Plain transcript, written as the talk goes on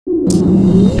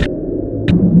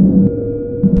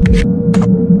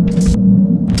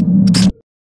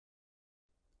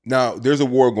Now, there's a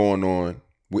war going on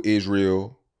with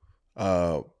Israel,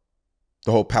 the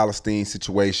whole Palestine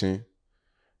situation.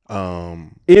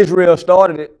 Israel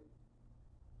started it.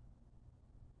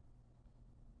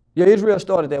 Yeah, Israel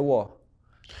started that war.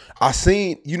 I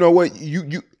seen, you know what,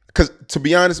 because to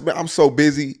be honest, man, I'm so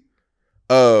busy.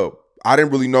 I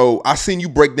didn't really know. I seen you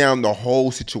break down the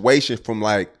whole situation from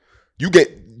like, you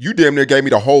damn near gave me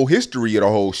the whole history of the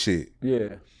whole shit.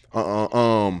 Yeah.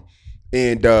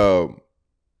 And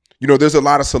you know, there's a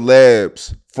lot of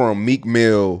celebs from Meek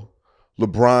Mill,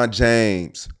 LeBron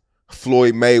James,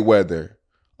 Floyd Mayweather,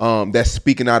 that's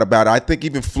speaking out about it. I think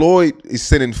even Floyd is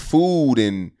sending food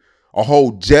and a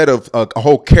whole jet of a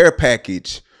whole care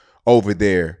package over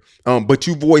there. But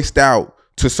you voiced out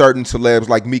to certain celebs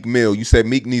like Meek Mill. You said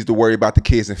Meek needs to worry about the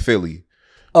kids in Philly.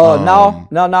 No,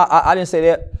 I didn't say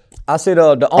that. I said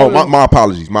the only. Oh, my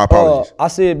apologies. My apologies. I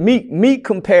said Meek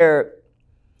compared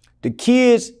the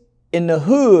kids in the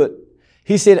hood.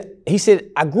 He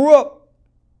said I grew up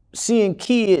seeing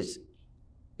kids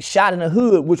shot in the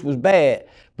hood, which was bad,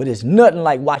 but it's nothing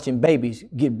like watching babies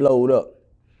get blowed up.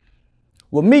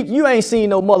 Well, Meek, you ain't seen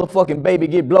no motherfucking baby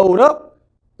get blowed up.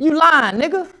 You lying,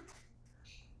 nigga.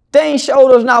 They ain't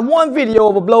showed us not one video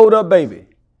of a blowed up baby.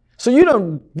 So you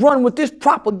done run with this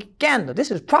propaganda.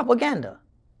 This is propaganda.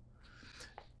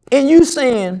 And you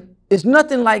saying it's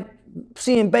nothing like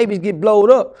seeing babies get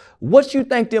blowed up. What you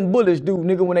think them bullets do,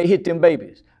 nigga, when they hit them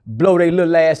babies? Blow their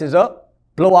little asses up,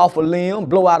 blow off a limb,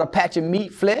 blow out a patch of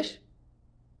meat, flesh.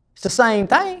 It's the same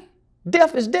thing.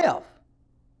 Death is death.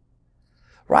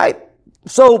 Right?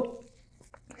 So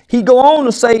he go on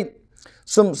to say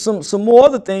some more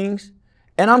other things,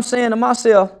 and I'm saying to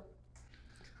myself,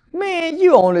 man,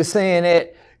 you only saying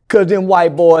that because them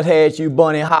white boys had you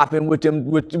bunny hopping with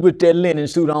their linen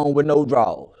suit on with no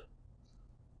drawers.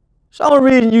 It's the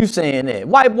only reason you saying that.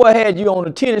 White boy had you on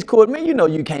the tennis court, man, you know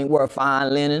you can't wear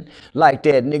fine linen like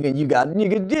that, nigga. You got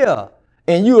nigga there.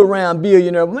 And you around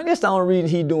billionaire, man, that's the only reason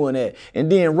he doing that.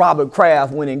 And then Robert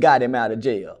Kraft went and got him out of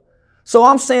jail. So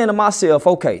I'm saying to myself,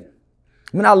 okay,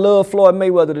 man, I love Floyd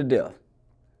Mayweather to death.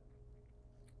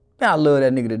 Man, I love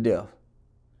that nigga to death.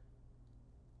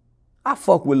 I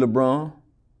fuck with LeBron.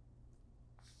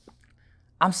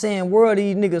 I'm saying, where are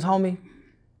these niggas, homie?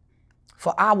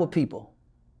 For our people.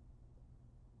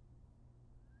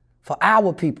 For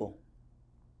our people.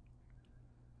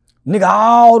 Nigga,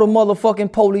 all the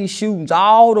motherfucking police shootings,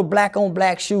 all the black on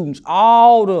black shootings,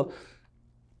 all the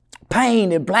pain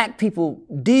that black people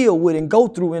deal with and go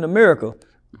through in America,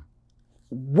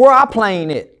 where our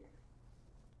plane at?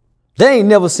 They ain't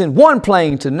never sent one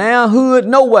plane to now hood,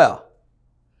 nowhere.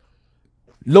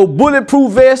 No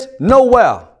bulletproof vest,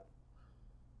 nowhere.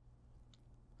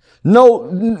 No,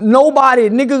 nobody,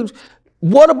 niggas.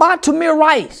 What about Tamir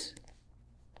Rice?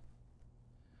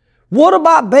 What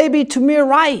about baby Tamir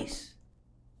Rice?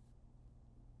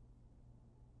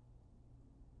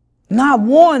 Not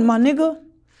one, my nigga.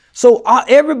 So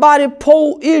everybody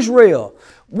pro Israel.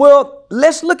 Well,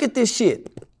 let's look at this shit.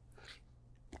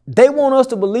 They want us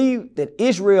to believe that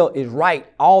Israel is right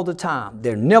all the time.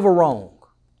 They're never wrong.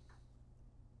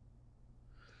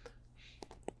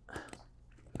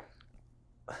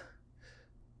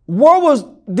 Where was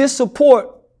this support,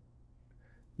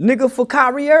 nigga, for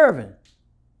Kyrie Irving?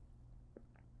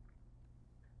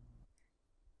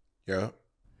 Yeah.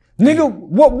 Nigga,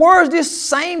 where's this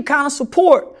same kind of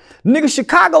support? Nigga,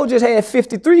 Chicago just had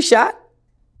 53 shot.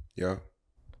 Yeah.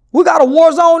 We got a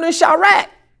war zone in Chirac.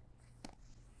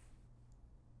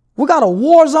 We got a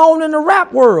war zone in the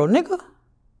rap world, nigga.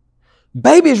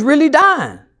 Baby's really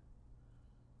dying.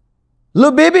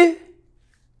 Lil Baby,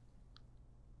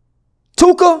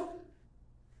 Tuka,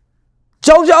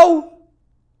 JoJo.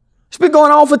 It's been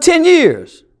going on for 10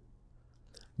 years.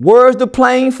 Where's the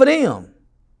plane for them?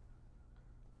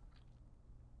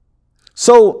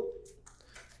 So,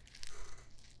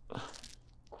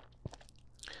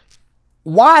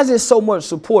 why is there so much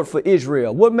support for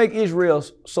Israel? What makes Israel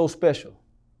so special?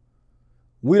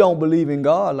 We don't believe in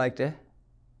God like that.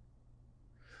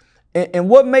 And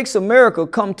what makes America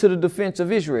come to the defense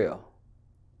of Israel?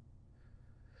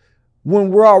 When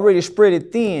we're already spread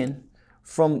it thin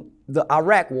from the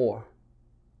Iraq war,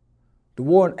 the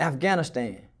war in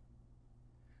Afghanistan.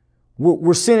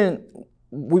 We're sending,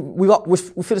 we're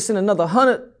finna send another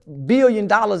 $100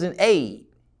 billion in aid.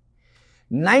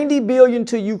 90 billion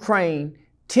to Ukraine,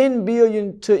 10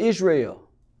 billion to Israel.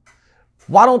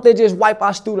 Why don't they just wipe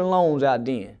our student loans out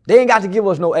then? They ain't got to give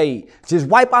us no aid. Just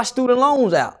wipe our student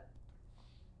loans out.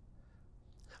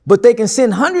 But they can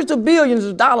send hundreds of billions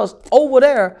of dollars over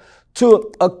there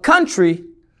to a country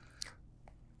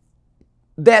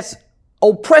that's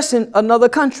oppressing another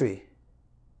country.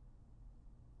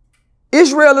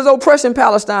 Israel is oppressing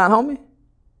Palestine, homie.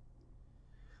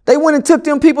 They went and took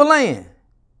them people land.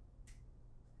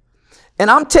 And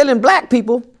I'm telling black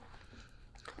people,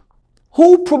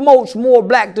 who promotes more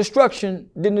black destruction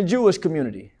than the Jewish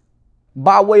community?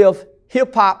 By way of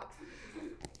hip hop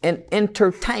and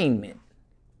entertainment.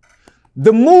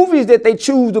 The movies that they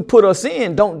choose to put us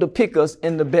in don't depict us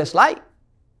in the best light.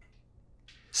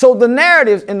 So the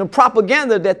narratives and the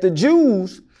propaganda that the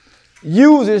Jews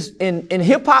uses in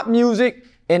hip hop music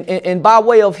and by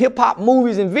way of hip hop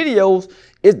movies and videos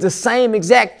is the same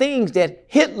exact things that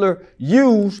Hitler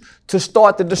used to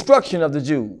start the destruction of the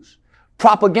Jews.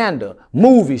 Propaganda,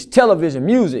 movies, television,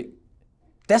 music.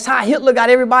 That's how Hitler got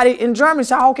everybody in Germany.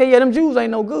 Say, okay, yeah, them Jews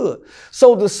ain't no good.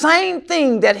 So the same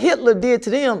thing that Hitler did to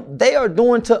them, they are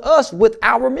doing to us with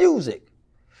our music.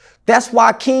 That's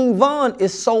why King Von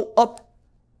is so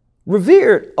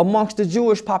revered amongst the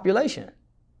Jewish population.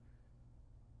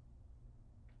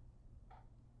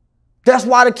 That's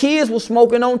why the kids were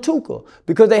smoking on Tuka,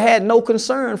 because they had no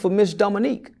concern for Miss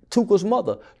Dominique, Tuka's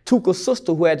mother, Tuka's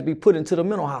sister, who had to be put into the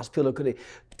mental hospital.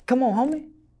 Come on, homie.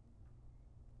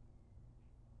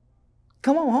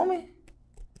 Come on, homie.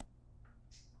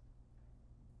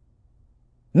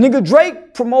 Nigga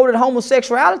Drake promoted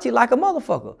homosexuality like a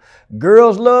motherfucker.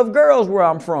 Girls love girls where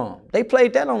I'm from. They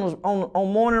played that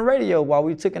on morning radio while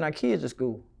we taking our kids to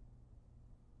school.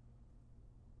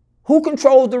 Who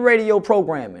controls the radio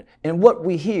programming and what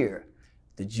we hear?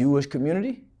 The Jewish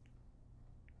community.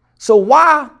 So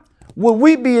why would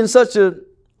we be in such an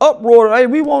uproar? Hey,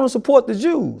 we want to support the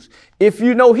Jews. If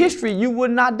you know history, you would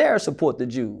not dare support the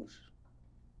Jews.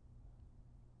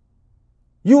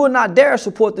 You would not dare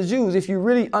support the Jews if you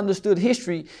really understood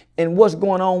history and what's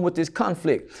going on with this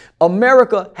conflict.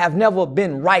 America have never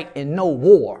been right in no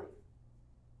war.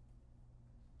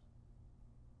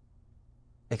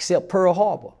 Except Pearl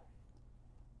Harbor.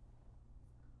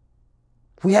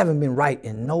 We haven't been right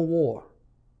in no war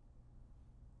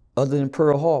other than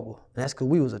Pearl Harbor. And that's because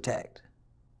we was attacked.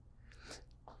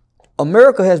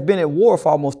 America has been at war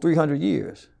for almost 300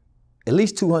 years, at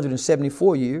least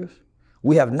 274 years.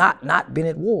 We have not been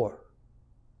at war.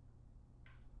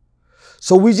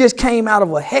 So we just came out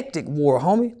of a hectic war,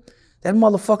 homie. That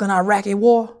motherfucking Iraqi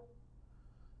war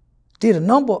did a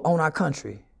number on our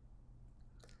country.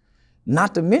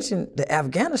 Not to mention the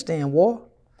Afghanistan war,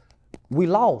 we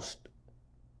lost.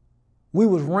 We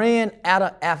was ran out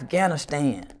of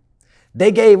Afghanistan.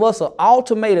 They gave us an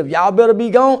ultimatum, y'all better be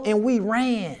gone, and we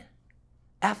ran.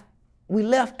 We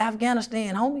left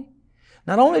Afghanistan, homie.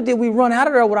 Not only did we run out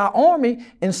of there with our army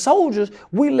and soldiers,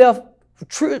 we left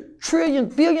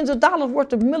billions of dollars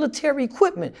worth of military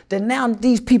equipment that now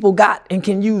these people got and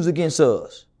can use against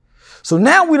us. So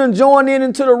now we done joined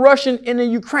into the Russian and the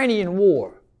Ukrainian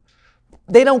war.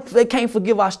 They can't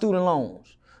forgive our student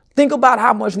loans. Think about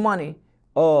how much money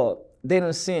they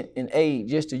done sent in aid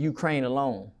just to Ukraine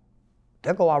alone.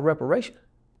 There go our reparation.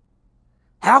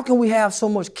 How can we have so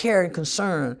much care and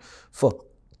concern for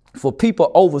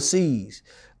people overseas?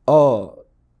 The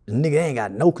nigga ain't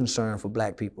got no concern for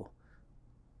black people.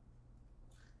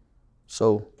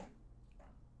 So,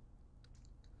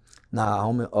 nah,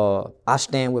 homie, I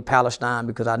stand with Palestine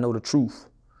because I know the truth.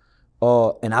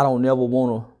 And I don't never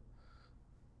wanna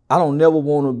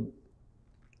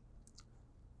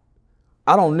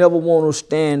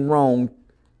stand wrong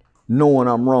knowing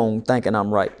I'm wrong, thinking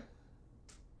I'm right.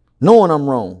 Knowing I'm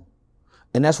wrong.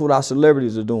 And that's what our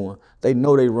celebrities are doing. They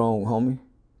know they wrong, homie,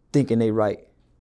 thinking they right.